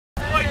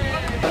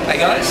Hey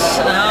guys,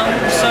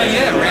 so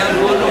yeah, round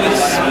one was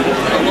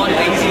a lot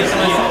easier than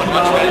I thought,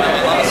 much better than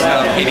my last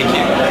PTQ.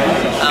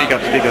 Speak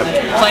up.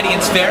 Played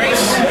against Ferries,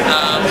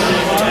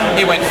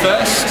 he went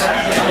first,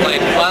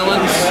 played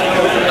Islands,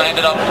 I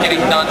ended up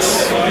getting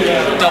nuts,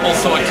 double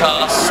sword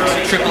cast,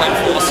 triple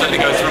enforcer to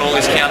go through all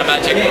his counter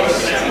magic.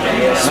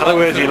 In other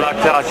words, you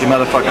lucked out, you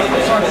motherfucker.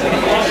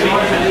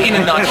 In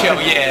a nutshell,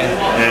 yeah.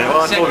 Yeah,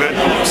 well, that's all good.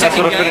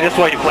 That's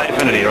why you play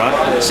Affinity,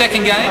 right?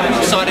 Second game,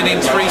 sighted in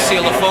 3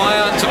 Seal of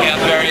Fire, took out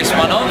various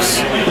one-offs,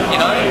 you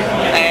know,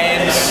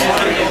 and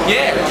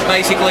yeah,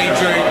 basically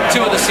drew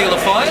 2 of the Seal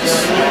of Fires,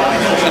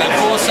 an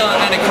Enforcer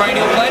and a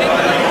Cranial Plating.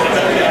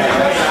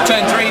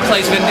 Turn 3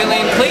 plays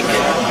Vendilion Clique,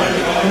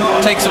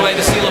 takes away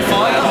the Seal of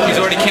Fire, he's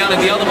already counted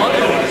the other one.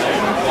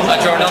 I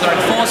draw another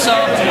Enforcer,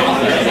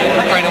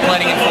 Cranial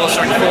Plating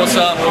Enforcer,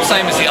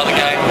 same as the other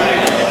game.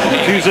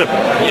 2-zip.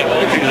 Yeah.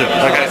 2-zip,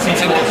 okay.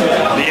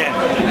 The end.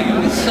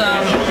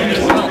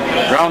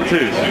 Round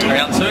 2.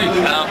 Round 2.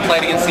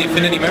 Played against the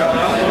Affinity Mirror.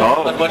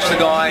 Oh. I'd watched the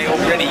guy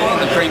already in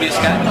the previous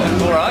game.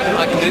 Alright,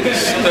 I can do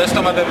this. First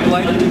time I've ever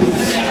played him.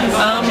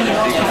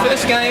 The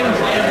first game,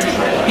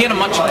 he had a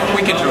much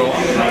quicker draw.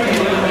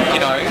 You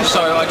know,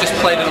 so I just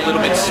played it a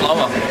little bit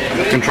slower.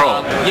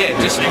 Control. Yeah,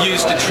 just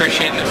used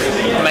attrition,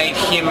 made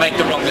him make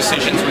the wrong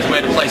decisions with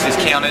where to place his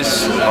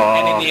counters,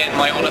 and in the end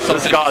my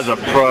Ornithopter... This guy's a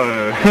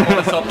pro.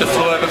 Ornithopter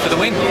flew over for the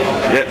win.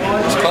 Yep.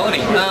 It's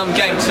quality.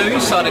 Game 2,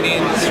 started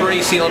in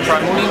 3 Seal of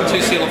Primordium,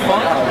 2 Seal of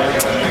Fire.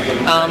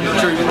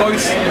 Drew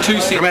both 2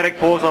 Seal... Dramatic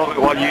pause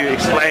while you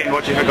explain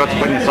what you forgot to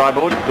put in your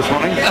sideboard this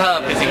morning.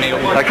 Busy meal.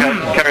 Okay,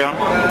 carry on.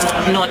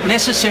 Not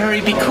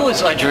necessary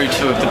because I drew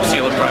 2 of the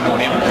Seal of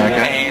Primordium.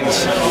 Okay. And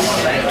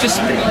just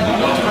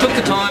took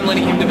the time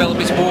letting him develop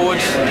his board,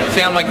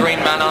 found my green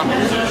mana,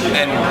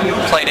 and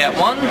played out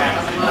 1.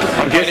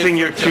 I'm guessing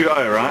you're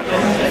 2-0, right?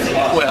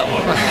 Well,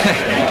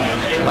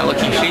 am I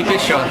looking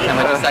sheepish or am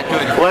I just that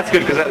good? Well, that's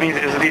good because that means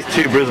there's at least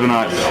 2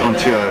 Brisbaneites on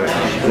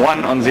 2-0.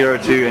 1 on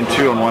 0-2 and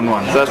 2 on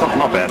 1-1. So that's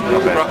not bad.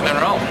 Not bad. Rock and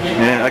roll.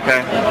 Yeah, okay.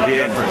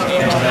 Yeah.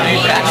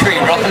 New battery,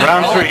 rock and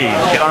roll. Round 3.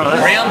 Get on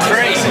with it. Round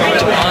 3.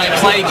 I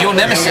played your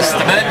nemesis,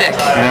 the bird deck.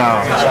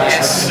 Yeah.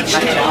 Yes.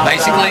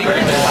 Basically,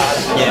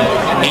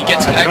 he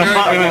gets aggro.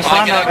 We must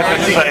find out if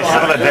it's a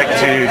similar deck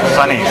to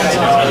Sunny's.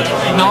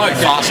 No,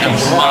 faster,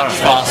 much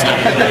faster.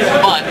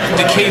 But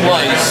the key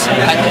was,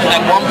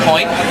 at one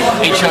point,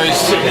 he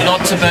chose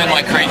not to burn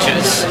my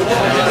creatures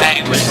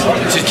and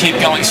to keep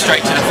going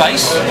straight to the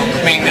face,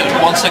 meaning that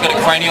once I got a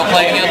cranial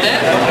plating out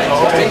there,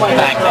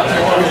 bang,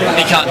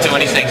 he can't do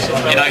anything.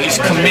 You know, he's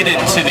committed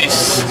to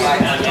this.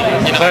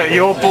 You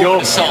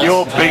know, so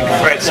your big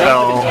threat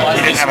spell,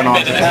 he didn't have an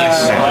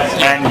answer.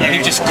 And he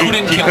just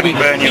couldn't kill me.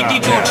 burn you. He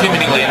did draw too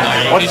many land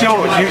though. What's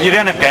your? You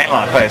don't have game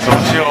life, so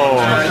what's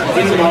your?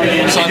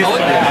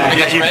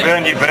 You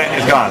burned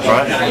his guys,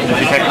 right?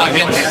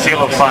 You Seal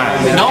of Fire.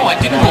 No, I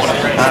didn't board him.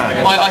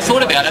 I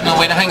thought about it and I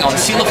went, hang on,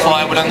 Seal of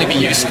Fire would only be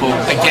useful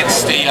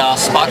against the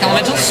Spark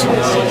Elementals,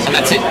 and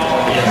that's it.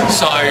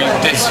 So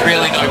there's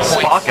really no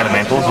point. Spark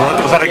Elementals?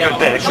 Was that a good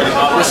deck?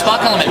 The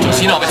Spark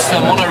Elementals, you know, it's the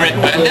mono-red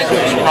burn deck.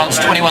 It runs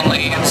 21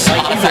 lands,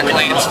 artifact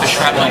lands for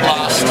Shrapnel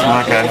Blast.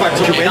 Okay.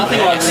 Did you win?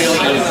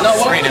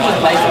 3-0.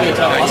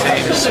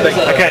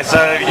 Okay, so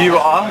you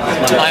are?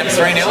 I am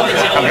 3-0.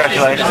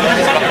 Congratulations.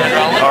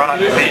 Alright,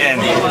 the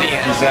end.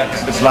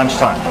 It's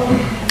lunchtime.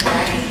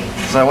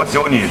 So what's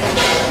your news?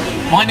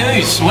 My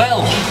news?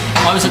 Well,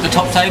 I was at the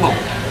top table.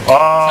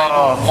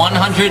 Oh.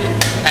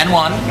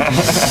 101.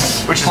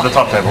 Which is the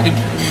top table?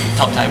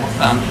 Top table.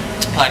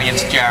 Playing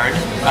against Jared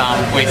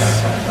with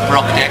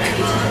Rock deck.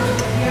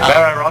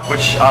 Barrow Rock,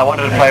 which I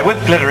wanted to play with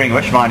Glittering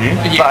Wish, mind you.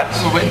 Yeah,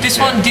 but this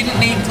one didn't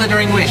need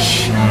Glittering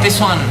Wish. This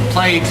one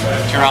played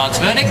Gerard's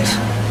Verdict,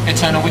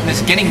 Eternal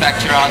Witness getting back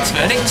Gerard's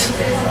Verdict,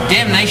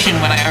 Damnation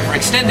when I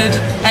overextended,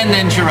 and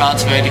then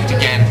Gerard's Verdict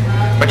again.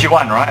 But you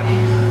won, right?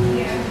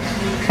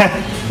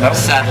 Nope.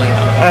 Sadly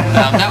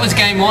not. That was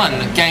game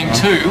 1. Game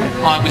 2,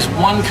 I was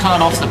 1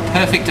 card off the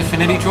perfect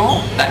affinity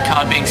draw, that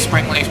card being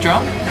Springleaf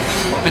Drum.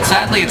 But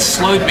sadly it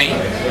slowed me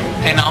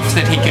enough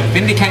that he could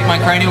vindicate my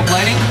cranial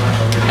plating,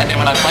 and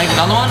then when I played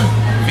another one,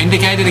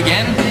 vindicate it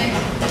again,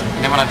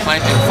 and then when I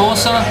played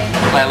Enforcer,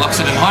 play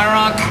Loxodon and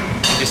Hierarch,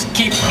 just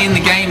keep in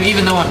the game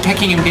even though I'm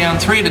pecking him down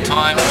 3 at a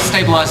time,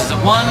 stabilizes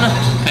at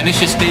 1,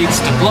 Pernicious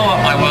Deeds to blow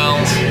up my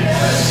world.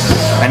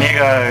 And you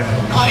go,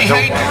 I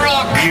hate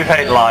rock! You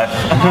hate life.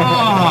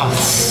 Oh,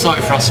 so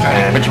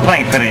frustrating. Yeah, but you're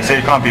playing Affinity, so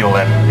you can't be all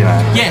that, you know.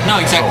 Yeah, no,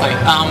 exactly.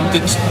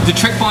 The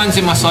trick binds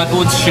in my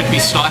sideboards should be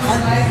Stifle,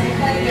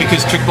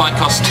 because trick bind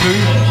costs 2,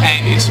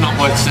 and it's not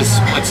worth the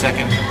split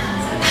second.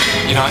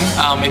 You know,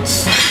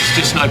 it's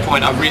just no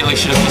point. I really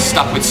should have just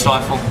stuck with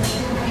Stifle.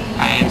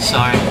 And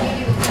so,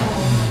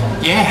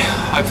 yeah,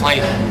 hopefully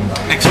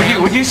next week.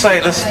 Would you say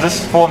this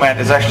format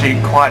is actually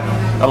quite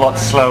a lot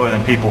slower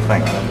than people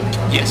think?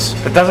 Yes.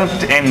 It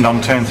doesn't end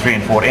on turn 3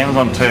 and 4, it ends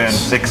on turn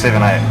 6, 7,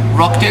 8.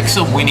 Rock decks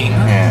are winning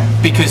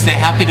because they're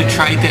happy to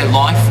trade their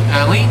life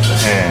early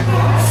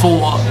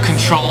for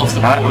control of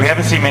the board. We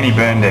haven't seen many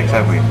burn decks,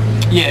 have we?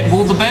 Yeah,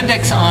 well the burn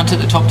decks aren't at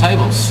the top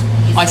tables.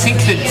 I think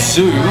that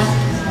Zoo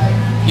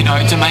you know,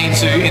 Domain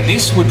Zoo in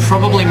this would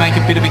probably make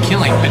a bit of a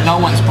killing, but no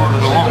one's brought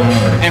it along.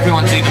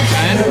 Everyone's either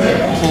burned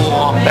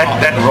or...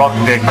 That rock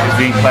deck is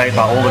being played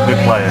by all the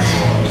good players.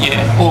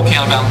 Yeah, or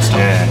counterbalance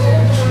stuff.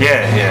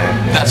 Yeah.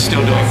 That's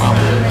still doing well.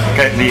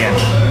 Okay, the end.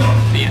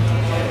 The end.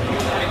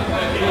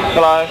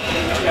 Hello.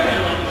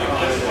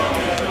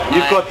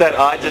 You've got that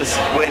I just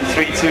went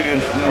 3-2 in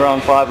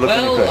round 5 looking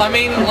at Well, I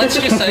mean, let's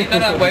just say...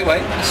 No, wait.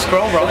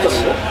 Scroll right.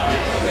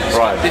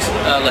 Right. This,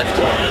 left.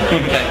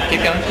 Okay,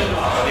 keep going.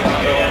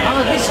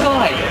 Oh, this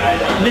guy.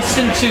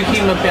 Listen to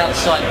him about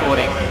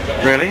sideboarding.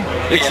 Really?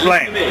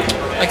 Explain.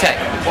 Okay,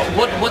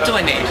 what do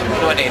I need?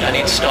 What do I need? I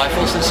need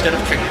stifles instead of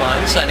trick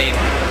bones. I need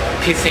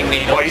pithing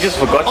needles. Oh, you just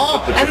forgot to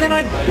put the... and then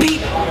I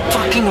beat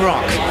fucking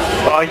rock.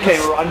 Oh, okay,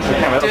 run to the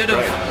camera. Instead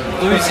of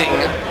losing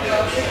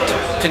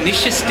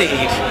Pernicious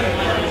Deed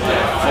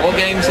 4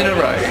 games in a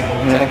row.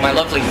 My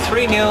lovely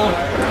 3-0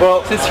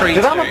 to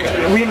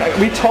 3-2.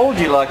 We told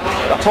you, like,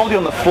 I told you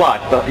on the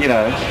flight that, you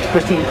know,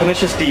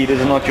 Pernicious Deed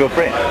is not your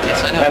friend.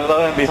 Yes, I know. And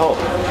lo and behold,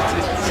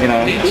 you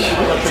know. It's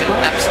an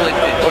absolute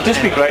bitch. Well,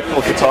 just be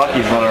grateful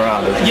Kataki's not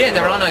around. Yeah,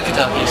 there are no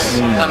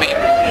Katakis. I mean,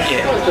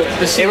 yeah.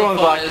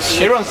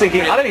 Everyone's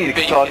thinking, I don't need a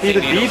Kataki,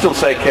 the Deeds will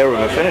take care of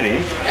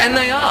Affinity. And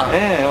they are.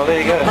 Yeah, well, there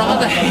you go.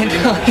 Rather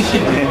handily.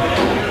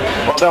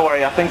 Well, don't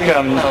worry, I think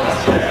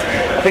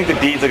the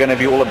Deeds are going to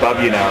be all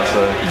above you now,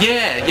 so...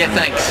 Yeah,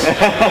 thanks.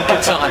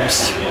 Good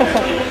times.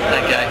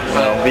 Okay,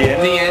 well, the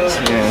end? The end.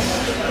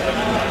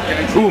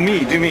 Yeah. Ooh,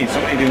 do me.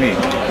 Somebody do me.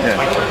 Yeah.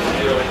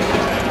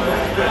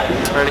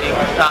 Ready?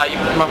 You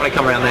might want to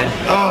come around there.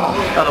 Oh.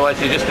 Otherwise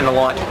you're just in the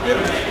light.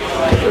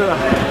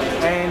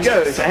 And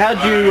go. So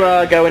how'd you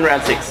go in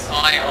round 6?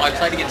 I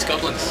played against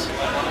Goblins.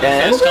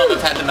 And? First time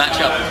I've had the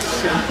matchup.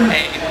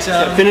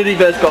 And Affinity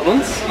versus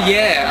Goblins?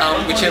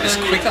 Yeah, whichever's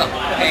quicker.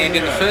 And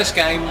in the first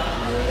game,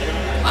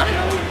 I don't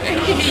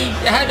know, he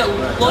had a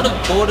lot of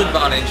board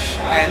advantage,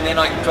 and then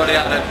I got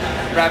out a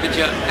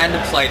Ravager and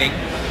a Plating,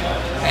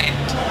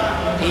 and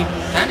he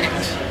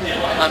panicked.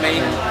 I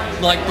mean,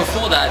 like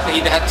before that,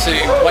 he'd had to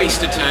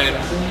waste a turn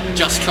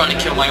just trying to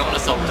kill my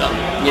Ornithopter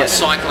by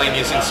cycling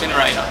his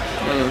Incinerator.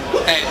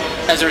 And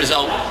as a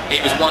result,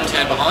 he was 1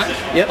 turn behind.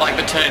 Like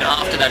the turn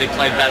after that, he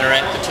played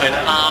Batteret. The turn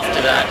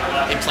after that,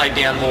 he played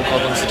down more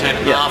Goblins. The turn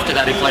after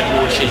that, he played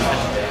War Chief.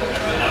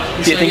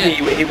 Do you think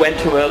he went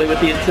too early with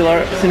the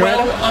Incinerator?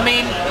 Well, I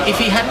mean, if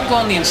he hadn't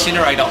gone the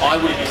Incinerator, I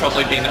would have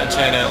probably been a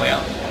turn earlier.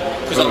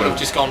 Because I would have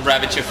just gone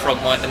Ravager,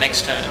 Frogmite the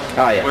next turn.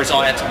 Whereas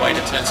I had to wait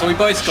a turn. So we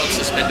both got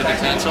suspended a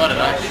turn, so I don't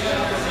know.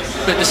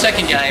 But the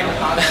second game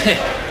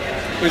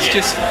was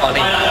just funny.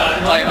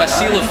 I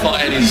seal of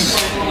fired his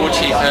War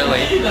Chief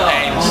early,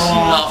 and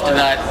after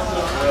that,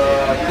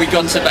 we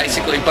got to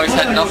basically both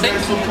had nothing.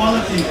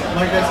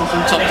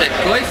 Top deck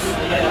Goyf,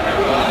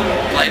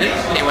 played it,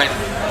 and he went.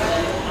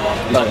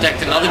 Top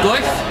decked another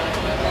Goyf.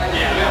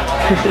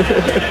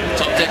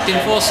 Top decked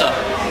Enforcer.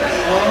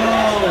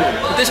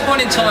 At this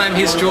point in time,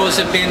 his draws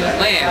have been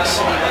Lands,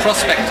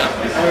 Prospector,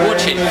 War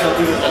Chief,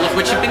 all of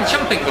which have been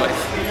Jumping Goyf.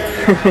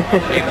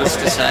 Needless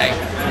to say.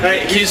 He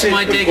accused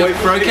my deck of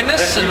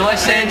brokenness, and I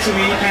said...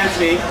 Hands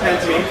me.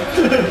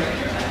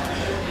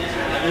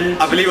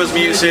 I believe it was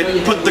me who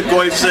said, put the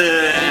Goyfs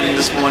in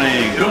this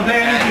morning.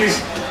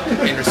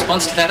 And in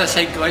response to that, I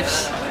say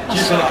Goyfs.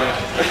 So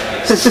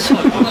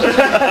good.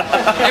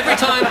 Every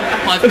time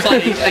I've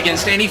played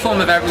against any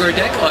form of aggro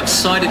deck, I've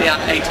sided out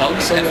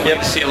Atogs and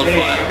Seal of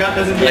Fire.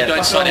 I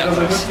don't side out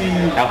Goyfs.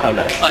 How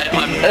no?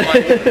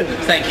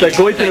 Thank you.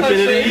 So Goyf and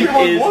Affinity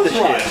is the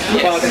shit.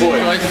 Yes.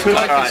 Goyf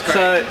is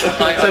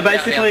great. So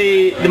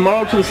basically, the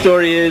moral to the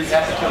story is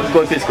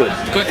Goyf is good.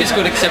 Goyf is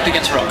good except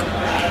against Rock.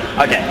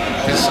 Okay.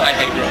 Because I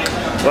hate Rock.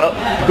 Well,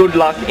 good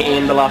luck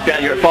in the last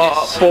round. You're at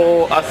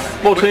 4-2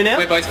 now?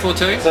 We're both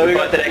 4-2. So we're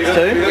both at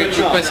X2?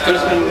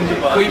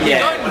 We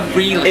don't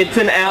really.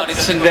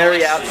 It's a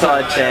very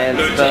outside chance,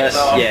 but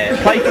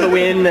yeah, play for the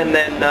win and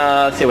then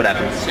see what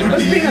happens.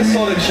 It's been a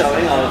solid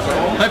showing,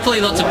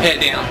 Hopefully lots of pair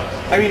down.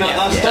 I mean,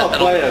 I'll stop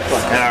player.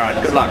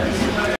 Alright, good luck.